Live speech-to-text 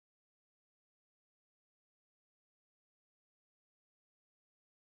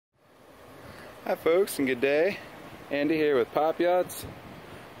Hi folks, and good day. Andy here with POP Yachts.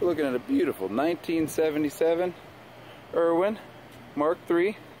 We're looking at a beautiful 1977 Irwin Mark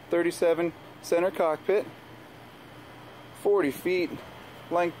III 37 center cockpit, 40 feet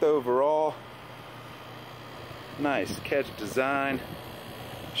length overall, nice ketch design,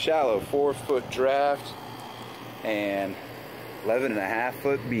 shallow 4-foot draft, and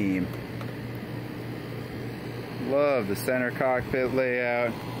 11.5-foot beam. Love the center cockpit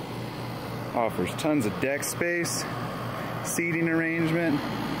layout. Offers tons of deck space, seating arrangement,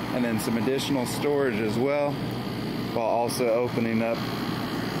 and then some additional storage as well, while also opening up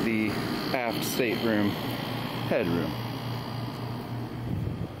the aft stateroom headroom.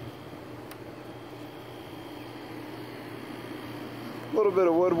 A little bit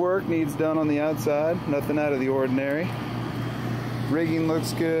of woodwork needs done on the outside, nothing out of the ordinary. Rigging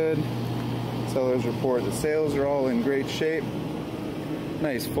looks good. Sellers report the sails are all in great shape.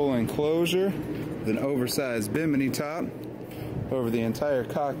 Nice full enclosure with an oversized bimini top over the entire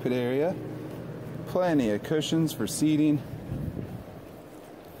cockpit area. Plenty of cushions for seating.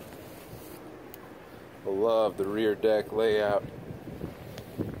 I love the rear deck layout.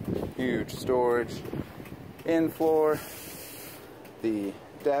 Huge storage. In floor. The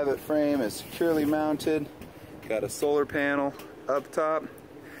davit frame is securely mounted. Got a solar panel up top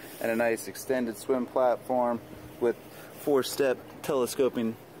and a nice extended swim platform with 4-step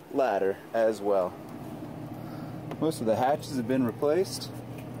telescoping ladder as well. Most of the hatches have been replaced.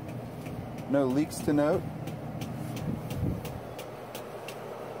 No leaks to note.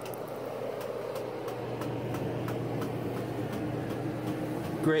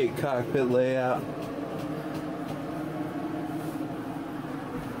 Great cockpit layout.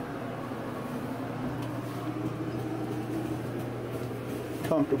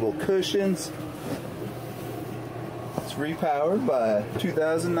 Comfortable cushions. It's repowered by a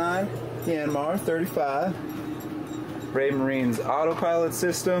 2009 Yanmar 35. Raymarines autopilot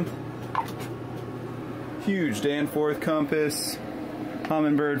system. Huge Danforth compass.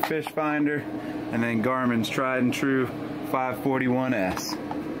 Humminbird fish finder. And then Garmin's tried and true 541S.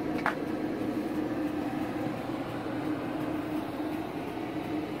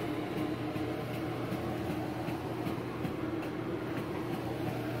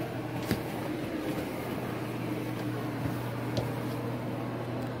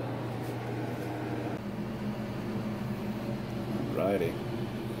 Alrighty.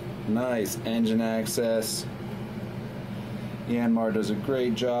 Nice engine access. Yanmar does a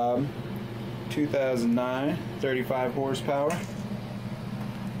great job. 2009, 35 horsepower.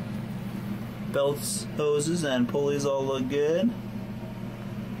 Belts, hoses, and pulleys all look good.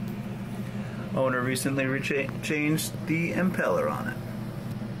 Owner recently changed the impeller on it.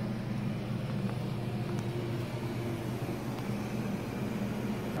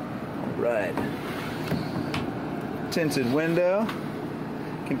 Right. Tinted window,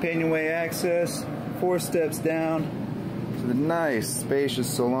 companionway access, 4 steps down to the nice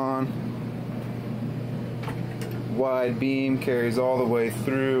spacious salon. Wide beam carries all the way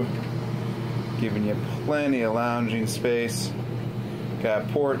through, giving you plenty of lounging space. Got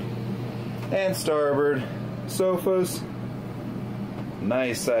port and starboard sofas,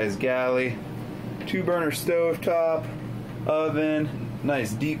 nice sized galley, 2-burner stovetop, oven,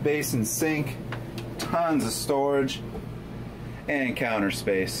 nice deep basin sink, tons of storage and counter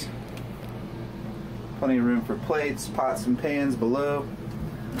space. Plenty of room for plates, pots and pans below.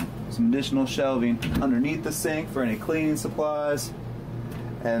 Some additional shelving underneath the sink for any cleaning supplies.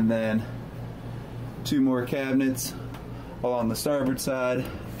 And then 2 more cabinets all on the starboard side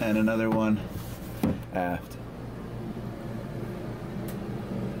and another one aft.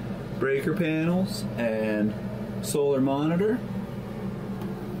 Breaker panels and solar monitor.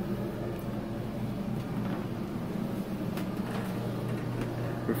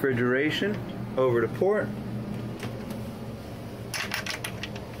 Refrigeration over to port.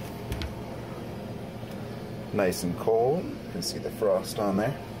 Nice and cold. You can see the frost on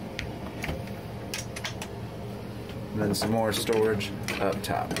there. And then some more storage up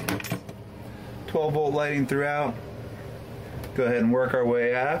top. 12-volt lighting throughout. Go ahead and work our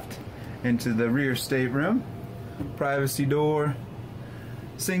way aft into the rear stateroom. Privacy door,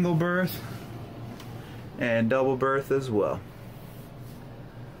 single berth, and double berth as well.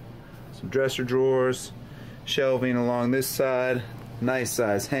 Some dresser drawers, shelving along this side, nice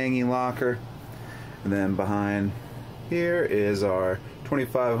size hanging locker, and then behind here is our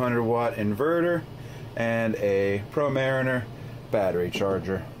 2500 watt inverter and a Pro Mariner battery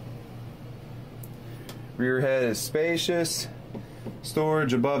charger. Rear head is spacious,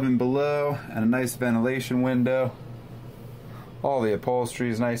 storage above and below, and a nice ventilation window. All the upholstery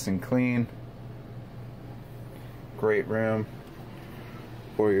is nice and clean. Great room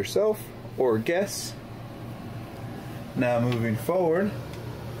for yourself or guests. Now moving forward,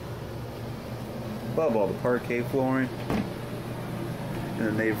 love all the parquet flooring, and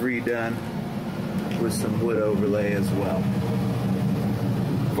then they've redone with some wood overlay as well.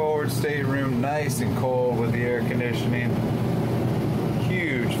 Forward stateroom, nice and cold with the air conditioning.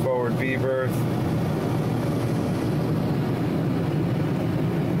 Huge forward B berth.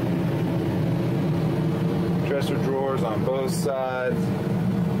 Dresser drawers on both sides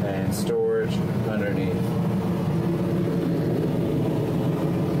and storage underneath.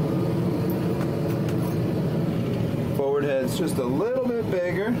 Forward head's just a little bit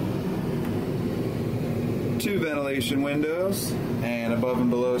bigger. 2 ventilation windows and above and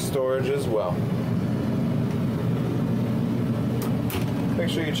below storage as well. Make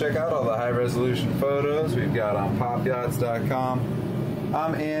sure you check out all the high resolution photos we've got on popyachts.com.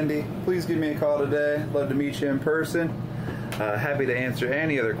 I'm Andy. Please give me a call today. Love to meet you in person. Happy to answer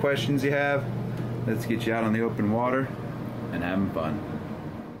any other questions you have. Let's get you out on the open water and having fun.